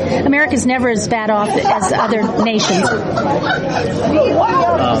 but America's never as bad off as other nations.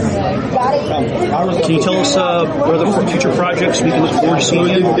 Can you tell us what are the future projects we can look forward to seeing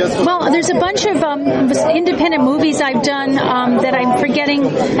you? Well, there's a bunch of independent movies I've done that I'm forgetting.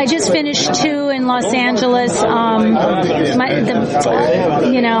 I just finished 2 in Los Angeles.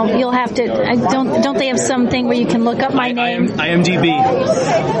 You'll have to. Don't they have something where you can look up my name? IMDb.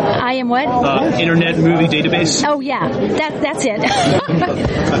 I am what? Internet Movie Database. Oh yeah, that's it.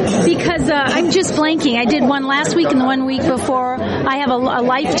 Because I'm just blanking. I did one last week and the one week before. I have a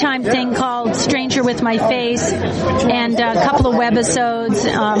Lifetime thing called Stranger with My Face, and a couple of webisodes.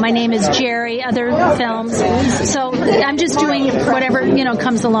 My name is Jerry. Other films. So I'm just doing whatever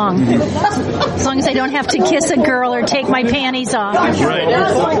comes along, as long as I don't have to kiss a girl or take my panties off. Right.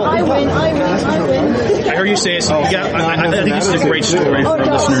 I heard you say this. I think this is a great story for our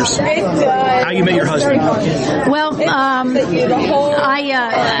listeners. How you met your husband? Well,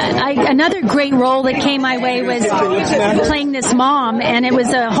 another great role that came my way was playing this mom, and it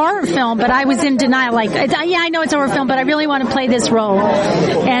was a horror film, but I was in denial. I know it's a horror film, but I really want to play this role.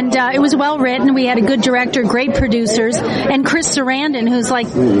 And it was well written. We had a good director, great producers, and Chris Sarandon, who's like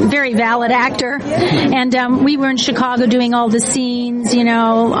very valid actor. And we were in Chicago doing all the scenes,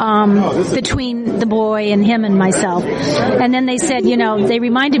 between the boy and him and myself. And then they said, they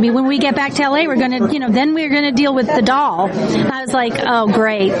reminded me when we get back to LA, we're going to, then we're going to deal with the doll. I was like, oh,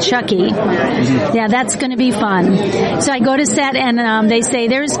 great, Chucky. Yeah, that's going to be fun. So I go to set and they say,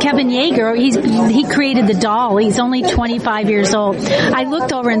 there's Kevin Yeager. He created the doll. He's only 25 years old. I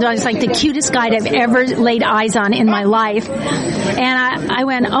looked over and I was like the cutest guy I've ever laid eyes on in my life. And I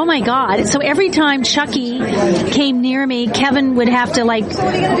went, oh my God. So every time Chucky came near me, Kevin would have to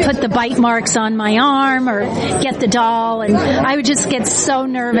put the bite marks on my arm or get the doll, and I would just get so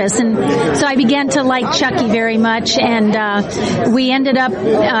nervous. And so I began to like Chucky very much, and we ended up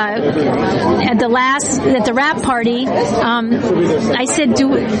at the wrap party. I said,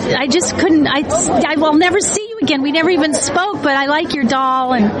 I just couldn't. I will never see you again. We never even spoke, but I like your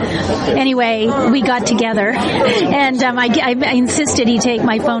doll. And anyway, we got together, and I insisted he take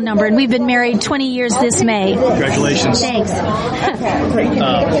my phone number, and we've been married 20 years this May. Congratulations. Thanks. I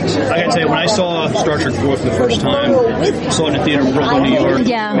gotta tell you, when I saw Star Trek 4 for the first time, I saw it in the theater in Brooklyn, New York.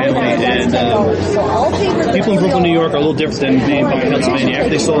 Yeah. And people in Brooklyn, New York are a little different than being by Pennsylvania. After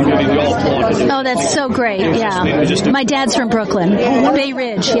they saw the movie, we all applauded. Oh, that's so great. Yeah. My dad's from Brooklyn. Bay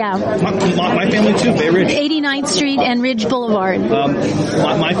Ridge, yeah. My family too, Bay Ridge. 89th Street and Ridge Boulevard.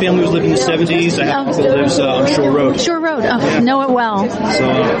 My family was living in the 70s. I have people that lives on Shore Road. Shore Road. Oh, know it well.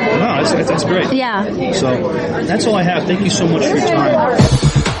 So, no, that's great. Yeah. So, that's all I have. Thank you so much for your time.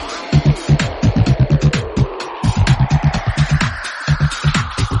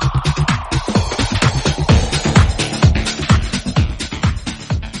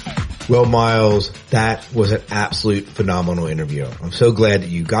 Well, Miles, that was an absolute phenomenal interview. I'm so glad that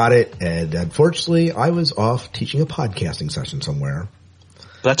you got it. And unfortunately, I was off teaching a podcasting session somewhere.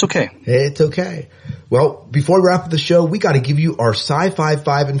 That's okay. It's okay. Well, before we wrap up the show, we got to give you our Sci-Fi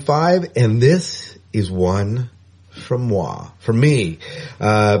 5 and 5. And this is one from me.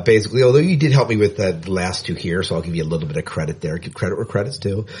 Basically, although you did help me with the last two here, so I'll give you a little bit of credit there. Give credit where credit's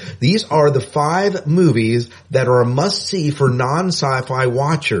due. These are the 5 movies that are a must-see for non-sci-fi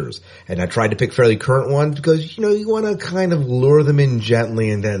watchers. And I tried to pick fairly current ones because, you want to kind of lure them in gently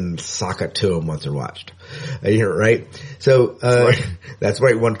and then sock it to them once they're watched. Right? So, that's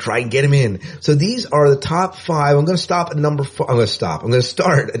right. We want to try and get them in. So these are the top 5. I'm going to stop at number 4. I'm going to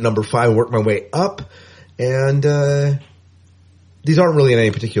start at number 5 and work my way up. And these aren't really in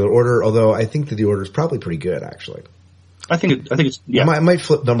any particular order, although I think that the order is probably pretty good, actually. I think it's, yeah. I might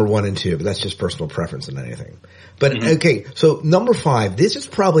flip number 1 and 2, but that's just personal preference than anything. But okay, so number 5, this is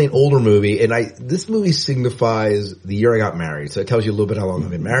probably an older movie, and this movie signifies the year I got married, so it tells you a little bit how long I've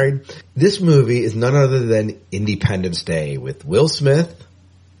been married. This movie is none other than Independence Day with Will Smith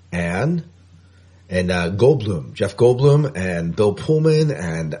and Goldblum, Jeff Goldblum and Bill Pullman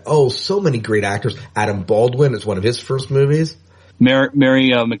and so many great actors. Adam Baldwin, it's one of his first movies. Mary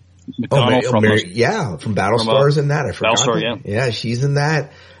McDonnell from Battlestar's in that. I forgot. Battlestar, yeah. Yeah, she's in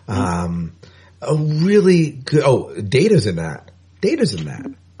that. A really good, Data's in that.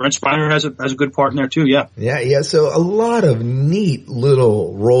 Brent Spiner has a good part in there too, yeah. Yeah, so a lot of neat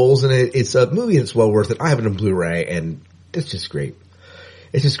little roles in it. It's a movie that's well worth it. I have it on Blu-ray and it's just great.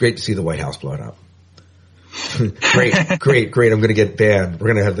 It's just great to see the White House blown up. Great. I'm going to get banned.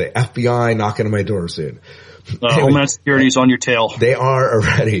 We're going to have the FBI knocking on my door soon. Homeland Security's on your tail. They are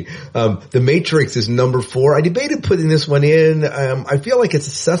already. The Matrix is number 4. I debated putting this one in. I feel like it's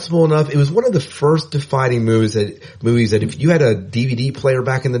accessible enough. It was one of the first defining movies that if you had a DVD player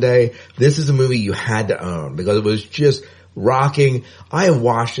back in the day, this is a movie you had to own because it was just rocking. I have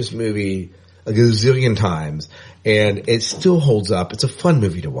watched this movie a gazillion times and it still holds up. It's a fun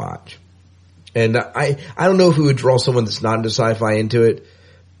movie to watch. And I don't know if it would draw someone that's not into sci-fi into it,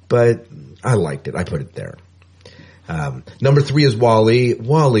 but I liked it. I put it there. Number 3 is WALL-E.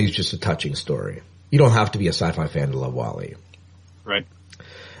 WALL-E is just a touching story. You don't have to be a sci-fi fan to love WALL-E. Right.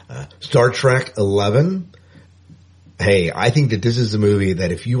 Star Trek 11. Hey, I think that this is a movie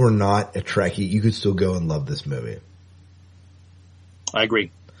that if you were not a Trekkie, you could still go and love this movie. I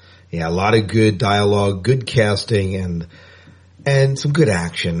agree. Yeah, a lot of good dialogue, good casting, and some good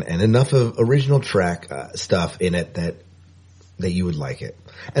action, and enough of original Trek stuff in it that you would like it.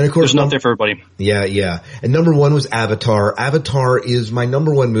 And of course, there's enough there for everybody. Yeah. And number 1 was Avatar. Avatar is my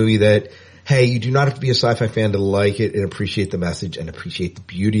number 1 movie that, hey, you do not have to be a sci-fi fan to like it and appreciate the message and appreciate the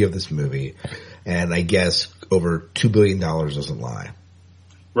beauty of this movie. And I guess over $2 billion doesn't lie.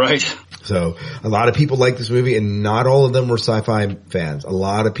 Right. So a lot of people like this movie, and not all of them were sci-fi fans. A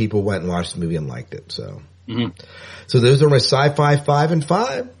lot of people went and watched the movie and liked it. So, So those are my Sci-Fi 5 and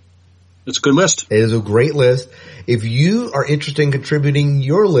 5. It's a good list. It is a great list. If you are interested in contributing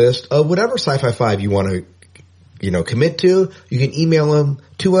your list of whatever Sci-Fi 5 you want to, commit to, you can email them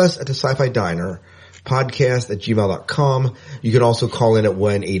to us at the Sci-Fi Diner podcast@gmail.com. You can also call in at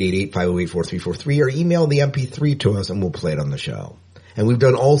 1-888-508-4343 or email the MP3 to us and we'll play it on the show. And we've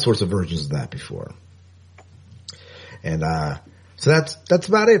done all sorts of versions of that before. And, so that's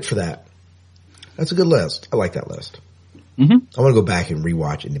about it for that. That's a good list. I like that list. Mm-hmm. I want to go back and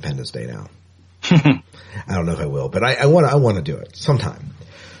rewatch Independence Day now. I don't know if I will, but I want to do it sometime.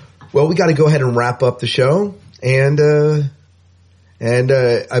 Well, we got to go ahead and wrap up the show, and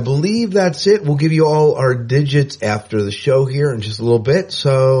I believe that's it. We'll give you all our digits after the show here in just a little bit.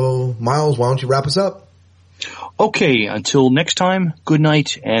 So, Miles, why don't you wrap us up? Okay, until next time, good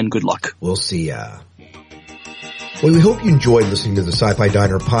night and good luck. We'll see ya. Well, we hope you enjoyed listening to the Sci-Fi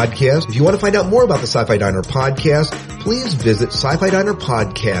Diner podcast. If you want to find out more about the Sci-Fi Diner podcast, please visit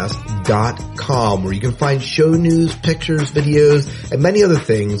sci-fi-dinerpodcast.com, where you can find show news, pictures, videos, and many other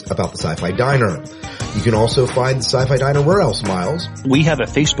things about the Sci-Fi Diner. You can also find the Sci-Fi Diner where else, Miles? We have a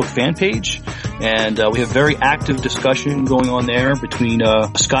Facebook fan page, and we have very active discussion going on there between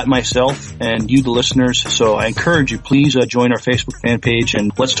Scott and myself and you, the listeners. So I encourage you, please join our Facebook fan page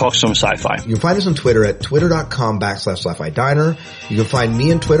and let's talk some sci-fi. You can find us on Twitter at twitter.com/Sci-Fi Diner. You can find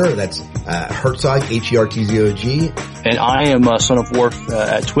me on Twitter. That's Herzog, Hertzog. And I am Son of Worf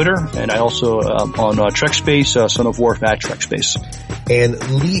at Twitter, and I also on TrekSpace, Son of Worf at TrekSpace. And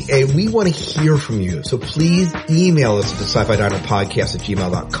we want to hear from you. So please email us at the Sci-Fi Diner Podcast at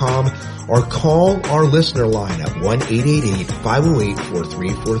gmail.com or call our listener line at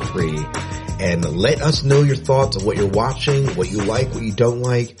 1-888-508-4343 and let us know your thoughts on what you're watching, what you like, what you don't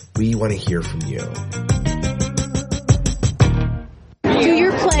like. We want to hear from you. Do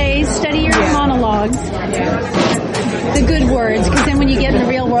your plays, study your monologues, the good words, because then when you get in the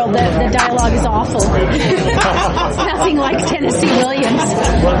real world, the dialogue is awful. It's nothing like Tennessee Williams.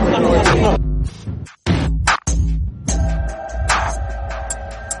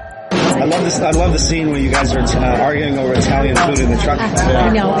 I love the scene where you guys are arguing over Italian food in the truck. I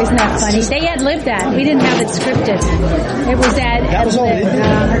know, isn't that funny? They had lived that. We didn't have it scripted. It was that was all they did.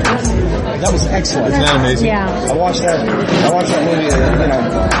 That was excellent. Isn't that amazing? Yeah. I watched that movie, a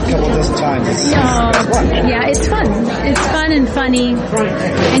couple of dozen times. It's fun. Yeah, it's fun. It's fun and funny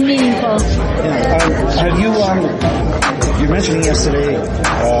and meaningful. Have you mentioned yesterday,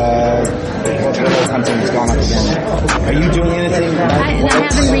 cultural hunting has gone up again. Are you doing anything? I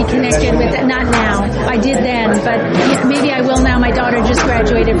haven't reconnected with it. Not now. I did then, but maybe I will now. My daughter just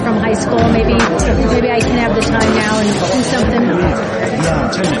graduated from high school. Maybe I can have the time now and do something.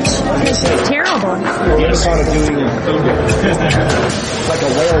 It's terrible. You ever thought of doing like a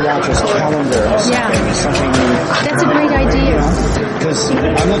whale watcher's calendar? Yeah. Something. That's a great idea. Because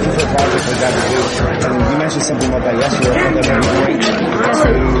I'm looking for a project like that to do. And you mentioned something about that yesterday. I thought that would be great.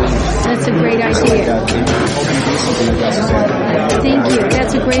 That's a great idea. Hoping to do something like that. Thank you.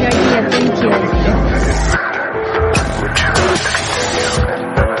 That's a great